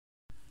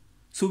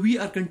So we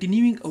are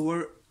continuing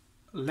our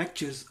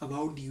lectures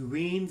about the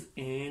veins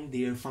and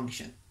their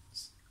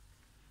functions.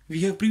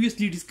 We have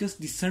previously discussed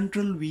the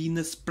central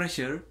venous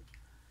pressure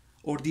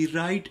or the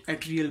right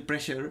atrial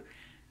pressure,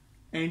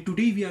 and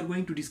today we are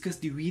going to discuss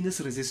the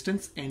venous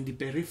resistance and the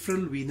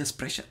peripheral venous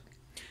pressure.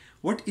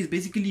 What is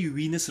basically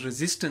venous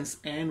resistance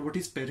and what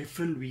is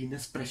peripheral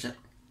venous pressure?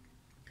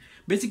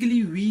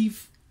 Basically,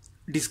 we've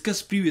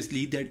discussed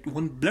previously that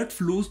when blood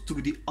flows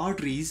through the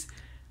arteries,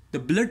 the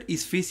blood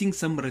is facing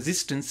some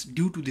resistance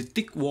due to the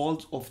thick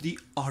walls of the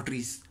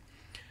arteries.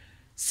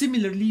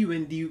 Similarly,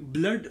 when the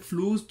blood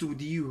flows through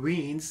the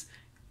veins,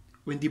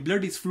 when the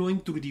blood is flowing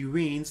through the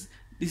veins,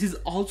 this is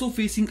also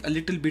facing a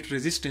little bit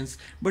resistance,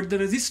 but the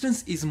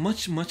resistance is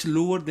much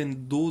lower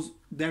than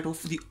that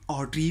of the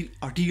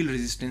arterial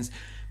resistance,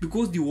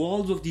 because the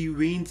walls of the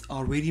veins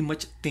are very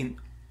much thin.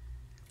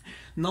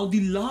 Now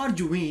the large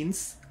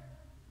veins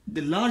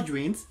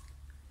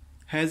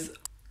has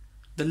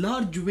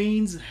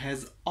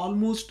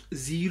almost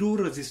zero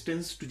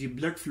resistance to the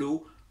blood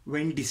flow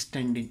when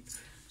distending.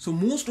 So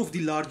most of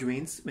the large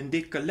veins, when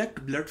they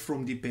collect blood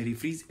from the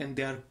peripheries and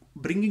they are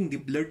bringing the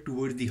blood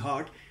towards the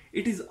heart,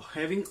 it is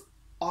having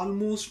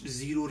almost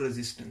zero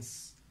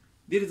resistance.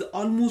 There is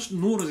almost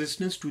no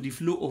resistance to the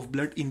flow of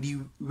blood in the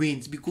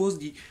veins, because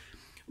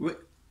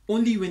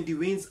only when the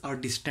veins are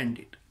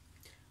distended.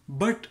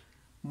 But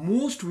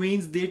most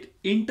veins that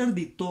enter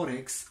the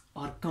thorax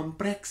are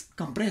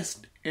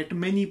compressed at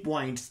many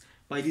points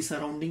by the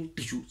surrounding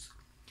tissues.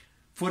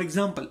 For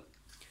example,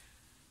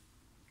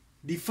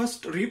 the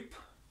first rib,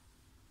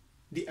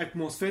 the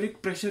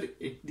atmospheric pressure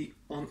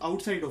on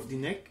outside of the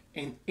neck,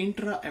 and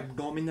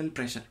intra-abdominal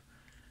pressure.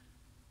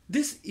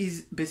 This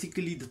is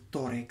basically the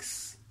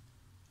thorax.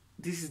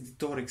 This is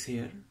the thorax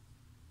here.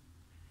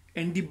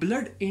 And the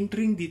blood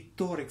entering the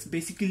thorax,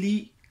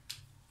 basically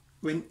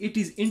when it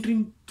is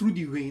entering through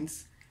the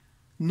veins,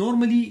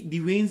 normally the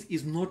veins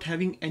is not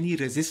having any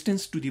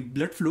resistance to the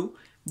blood flow,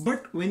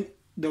 but when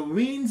the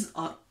veins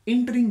are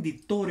entering the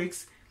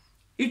thorax,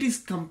 it is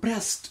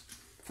compressed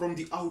from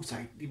the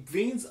outside. The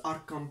veins are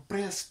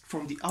compressed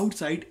from the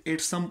outside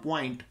at some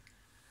point.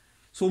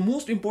 So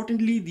most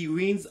importantly, the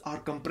veins are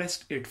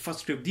compressed at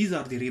first rib. These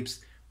are the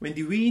ribs. When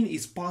the vein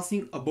is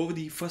passing above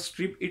the first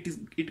rib,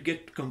 it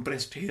gets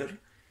compressed here.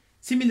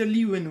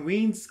 Similarly, when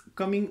veins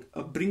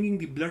bringing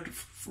the blood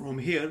from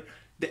here,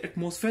 the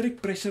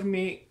atmospheric pressure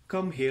may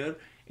come here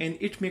and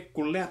it may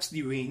collapse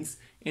the veins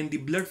and the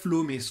blood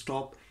flow may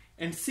stop.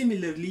 And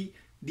similarly,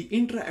 the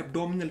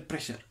intra-abdominal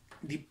pressure,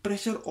 the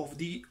pressure of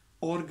the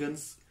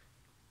organs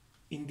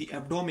in the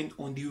abdomen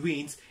on the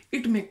veins,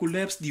 it may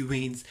collapse the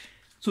veins.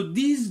 So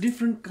these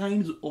different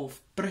kinds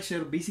of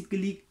pressure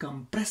basically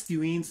compress the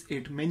veins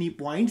at many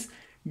points,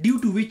 due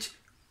to which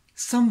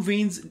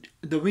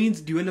the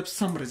veins develop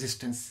some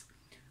resistance.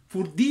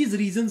 For these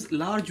reasons,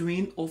 large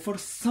vein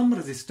offers some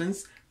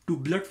resistance to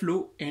blood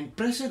flow, and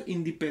pressure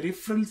in the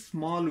peripheral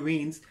small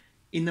veins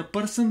in a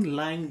person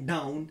lying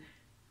down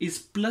is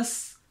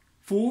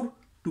 +4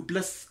 to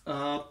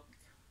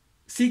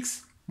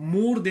 +6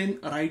 more than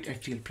right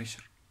atrial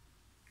pressure.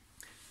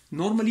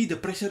 Normally the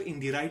pressure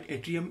in the right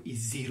atrium is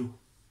 0.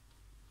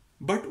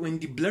 But when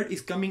the blood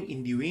is coming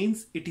in the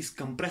veins, it is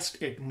compressed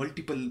at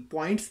multiple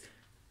points.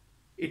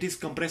 It is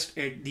compressed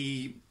at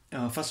the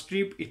first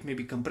rib, it may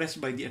be compressed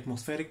by the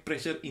atmospheric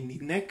pressure in the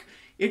neck,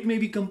 it may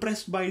be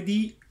compressed by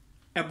the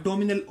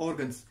abdominal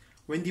organs.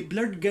 When the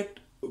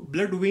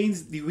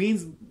the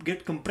veins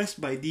get compressed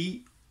by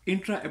the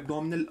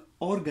intra-abdominal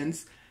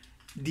organs,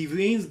 the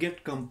veins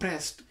get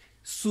compressed.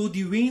 So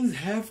the veins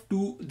have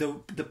to,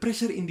 the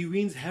pressure in the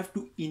veins have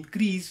to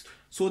increase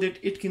so that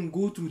it can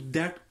go through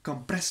that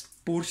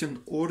compressed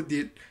portion or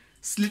the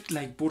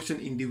slit-like portion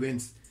in the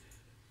veins.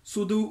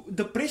 So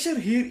the pressure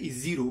here is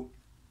 0,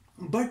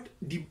 but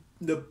the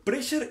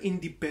pressure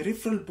in the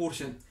peripheral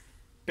portion,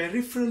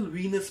 peripheral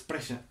venous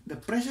pressure, the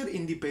pressure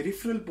in the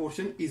peripheral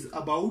portion is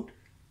about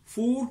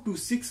 4 to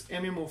 6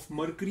 mm of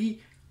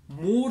mercury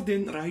more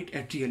than right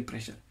atrial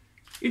pressure.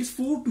 It's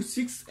 4 to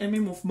 6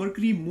 mm of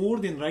mercury more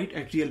than right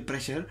atrial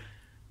pressure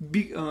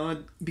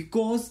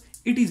because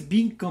it is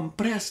being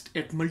compressed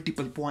at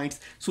multiple points.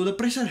 So the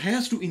pressure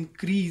has to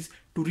increase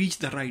to reach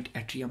the right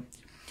atrium.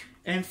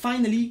 And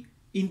finally,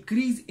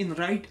 increase in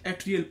right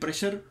atrial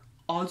pressure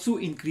also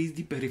increase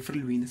the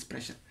peripheral venous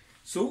pressure.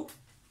 So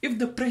if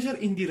the pressure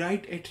in the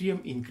right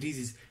atrium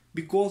increases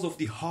because of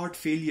the heart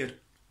failure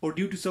or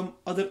due to some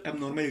other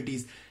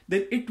abnormalities,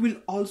 then it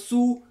will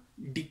also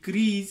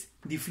decrease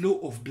the flow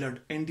of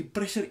blood and the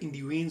pressure in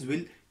the veins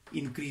will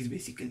increase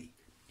basically.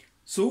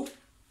 So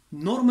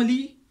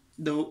normally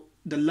the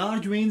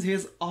large veins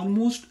has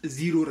almost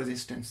zero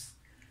resistance,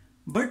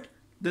 but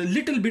the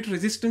little bit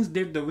resistance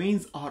that the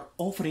veins are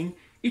offering,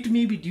 it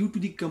may be due to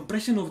the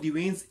compression of the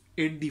veins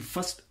at the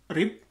first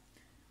rib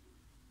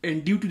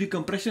and due to the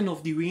compression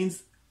of the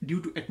veins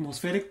due to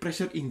atmospheric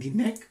pressure in the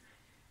neck,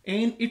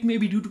 and it may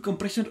be due to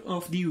compression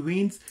of the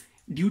veins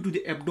due to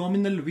the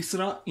abdominal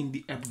viscera in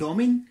the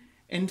abdomen,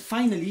 and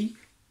finally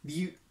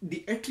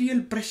the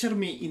atrial pressure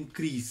may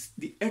increase.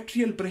 The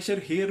atrial pressure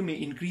here may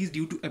increase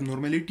due to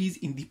abnormalities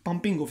in the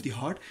pumping of the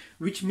heart,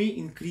 which may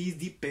increase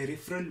the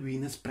peripheral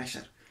venous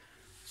pressure.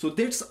 So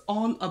that's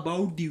all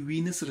about the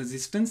venous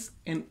resistance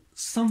and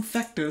some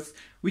factors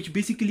which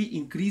basically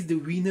increase the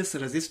venous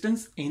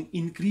resistance and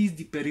increase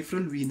the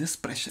peripheral venous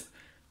pressure.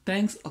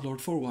 Thanks a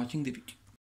lot for watching the video.